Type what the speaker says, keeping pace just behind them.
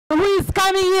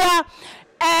coming here.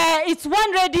 It's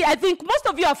one lady, I think most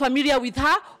of you are familiar with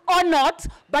her or not,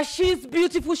 but she's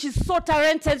beautiful, she's so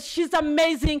talented, she's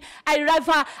amazing. I love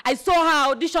her. I saw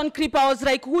her audition clip. I was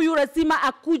like, huyu lazima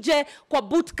akuje kwa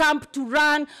bootcamp to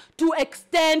run, to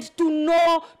extend, to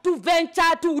know, to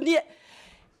venture, to...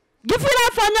 Give it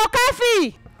up for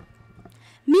Nyokafi!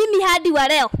 Mimi hadi wa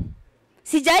leo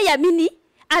sijaiamini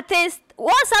ati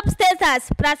WhatsApp status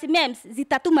plus memes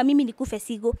zitatuma mimi nikufe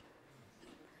sigo.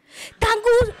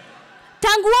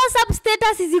 Tangu WhatsApp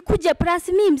status zikuje plus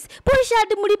memes,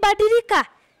 Boyshad mlibadilika.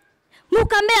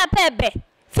 Mukamea pebe,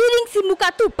 feelings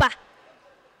mukatupa.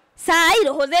 Saa hii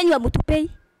roho zenyu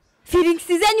hamutupei. Feelings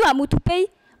zenyu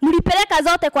hamutupei, mlipeleka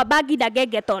zote kwa bagi na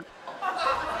gegeton.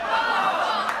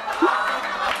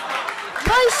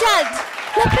 Boyshad,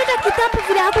 napenda kitabu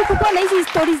vile hapo kukuwa na hizi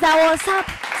stories za WhatsApp,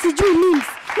 sijui memes.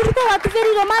 Mlikuwa watu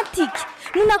very romantic.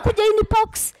 Munakuja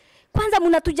inbox, kwanza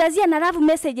munatujazia na love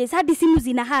messages hadi simu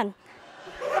zinahang.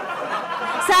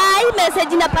 Saa hii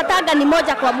message napataga ni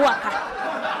moja kwa mwaka.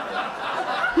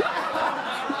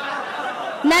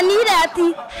 Na ni ile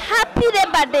ati happy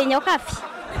birthday Nyokafi.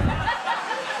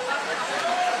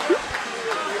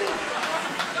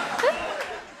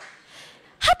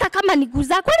 Hata kama ni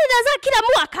guza, kwani nazaa kila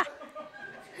mwaka?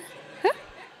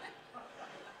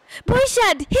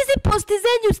 Boyshad, hizi posti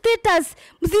zenyu status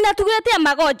zinatuletea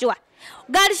magonjwa.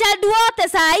 Girlshad wote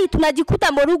saa hii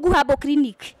tunajikuta Morugu hapo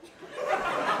clinic.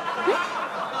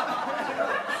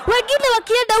 Wengine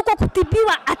wakienda huko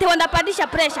kutibiwa ate wanapandisha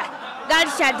pressure.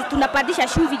 Girlshad tunapandisha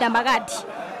shuvi na magadi.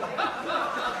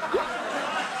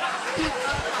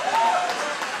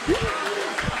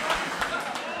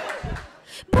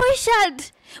 Boyshad,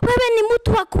 wewe ni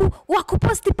mtu wa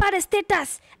kuposti pale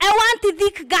status. I want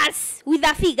thick girls with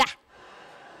a figure.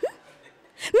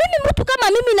 Mimi mtu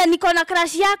kama mimi na niko na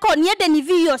crush yako niende ni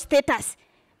video status.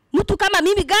 Mtu kama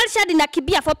mimi Girlshad na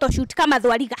kibia photoshoot kama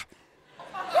Dhwaliga.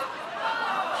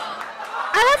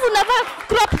 Alafu navaa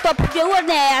crop top ndio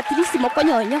uone at least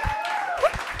mokonyonyo.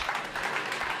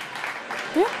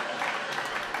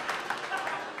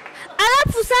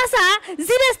 Alafu sasa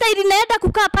zile style naenda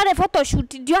kukaa pale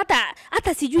photoshoot ndio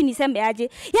hata sijui niseme aje.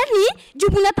 Yaani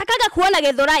juu natakaga kuona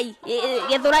Gedhorai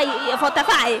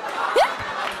 45.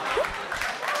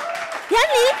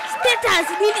 Yaani status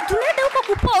tunaenda huko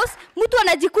kupost mtu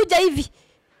anajikuja hivi.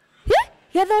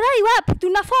 Gedhorai wapi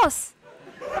tuna force?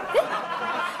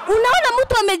 Unaona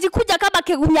mtu amejikuja kama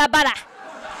kegunyabara.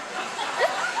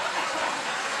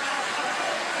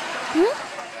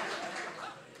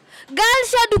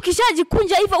 Girlshad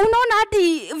ukishajikunja hivyo unaona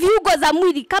hadi viungo za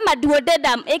mwili kama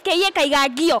duodenum aka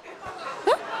kaigagio.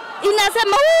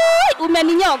 Inasema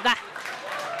umeninyoga.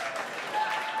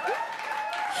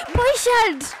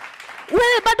 Boyshad,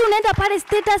 wewe bado unaenda pale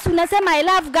status unasema I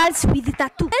love girls with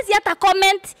tattoo. Hizi hata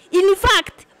comment, in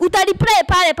fact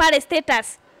utareply pale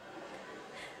status.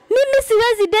 Mimi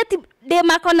siwezi date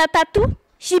dem akona tattoo.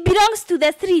 She belongs to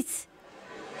the streets.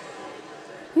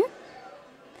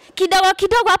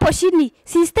 Kidogo hapo chini,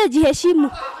 sister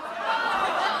jiheshimu.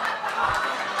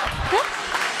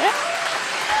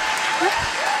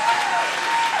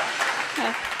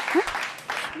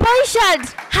 Boyshad,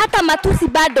 hata matusi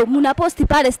bado munaposti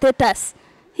pale status.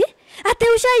 Ate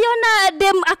ushaiona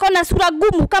dem akona sura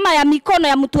gumu kama ya mikono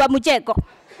ya mtu wa mjengo.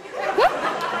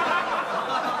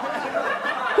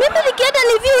 Mimi nikienda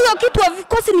ni view hiyo kitu wa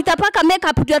vikosi nitapaka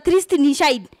makeup ndio at least ni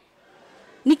shine.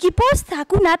 Nikipost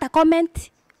hakuna hata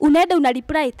comment. Unaenda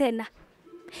unareply tena.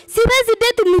 Siwezi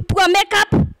date mtu wa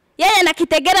makeup. Yeye na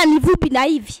kitegera ni vupi na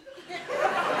hivi.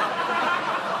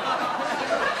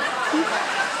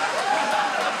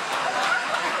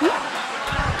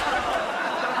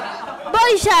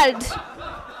 Boyshad.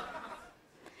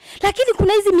 Lakini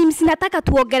kuna hizi memes nataka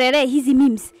tuongelee hizi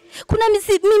memes. Kuna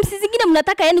memes zingine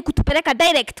mnataka yani kutupeleka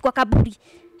direct kwa kaburi.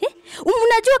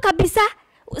 Unajua kabisa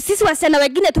sisi wasichana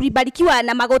wengine tulibarikiwa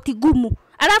na magoti gumu.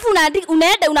 Alafu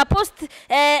unaenda unapost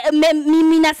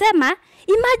mimi nasema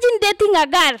imagine dating a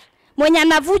girl mwenye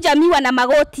anavuja miwa na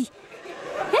magoti.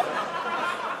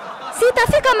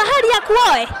 Sitafika mahali ya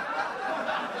kuoe.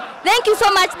 Thank you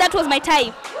so much, that was my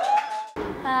time.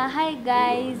 Hi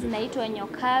guys, naitwa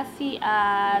Nyokafi.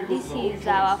 This is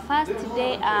our first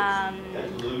day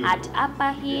at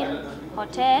Upper Hill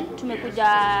Hotel.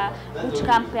 Tumekuja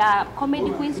bootcamp ya Comedy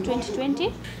Queens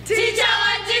 2020. Teacher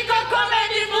Wanjiko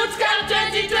Comedy Bootcamp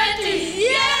 2020.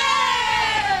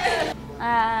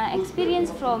 Yeah!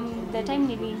 Experience from the time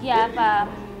niliingia hapa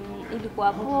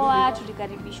ilikuwa poa,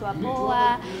 tulikaribishwa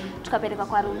poa, tukapeleka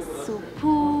kwa room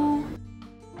supu.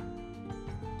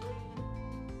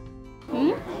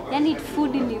 Yani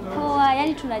food ni poa,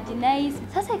 yani tunajinais.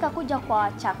 Sasa ikakuja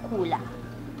kwa chakula.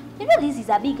 You know this is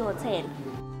a big hotel.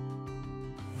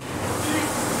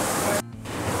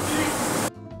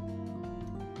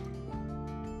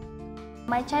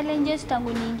 My challenges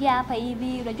tangu niingia hapa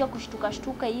hivi, unajua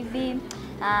kushtuka hivi.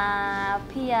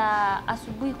 Pia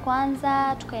asubuhi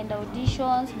kwanza tukaenda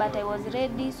auditions, but I was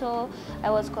ready, so I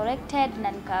was corrected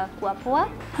na nikakuwa poa.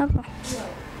 Hapa.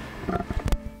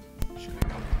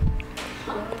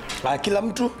 Kila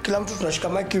mtu tunashika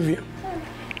mic hivi.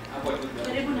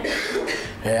 Karibu na.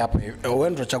 Hapa. Wewe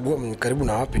ndio chagua karibu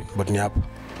na wapi, but ni hapa.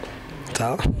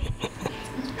 Sawa?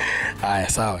 Haya,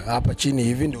 sawa. Hapa chini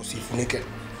hivi ndio usifunike.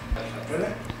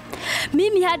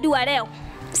 Mimi hadi wa leo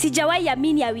sijawahi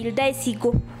amini I will die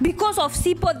sigo because of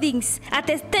simple things at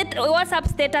a WhatsApp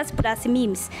status plus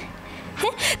memes.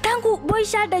 Tangu boy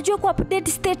child ajue ku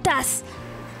update status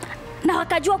na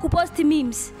wakajua kupost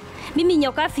memes. Mimi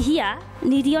Nyokafi here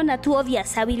niliona tu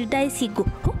obvious I will die sigo.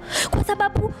 Kwa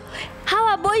sababu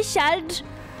hawa boy child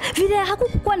vile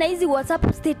hakukuwa na hizi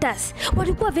WhatsApp status,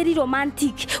 walikuwa very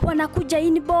romantic, wanakuja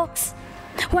inbox,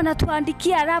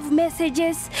 wanatuandikia love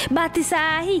messages, but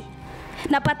saa hii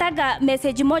napataga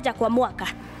message moja kwa mwaka.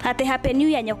 Ate happy new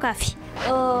year Nyokafi.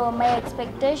 My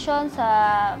expectations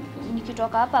are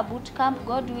nikitoka hapa bootcamp,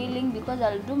 God willing, because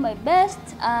I'll do my best.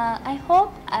 I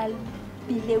hope I'll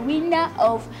be the winner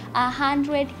of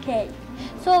 100K.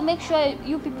 So make sure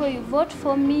you people you vote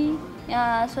for me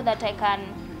so that I can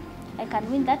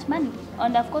win that money.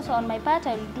 And of course on my part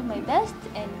I will do my best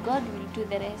and God will do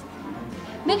the rest.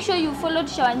 Make sure you follow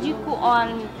Shawanjiku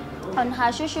on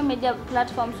her social media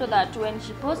platform so that when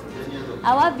she posts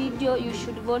our video you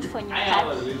should vote for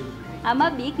Nyokafi. I'm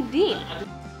a big deal.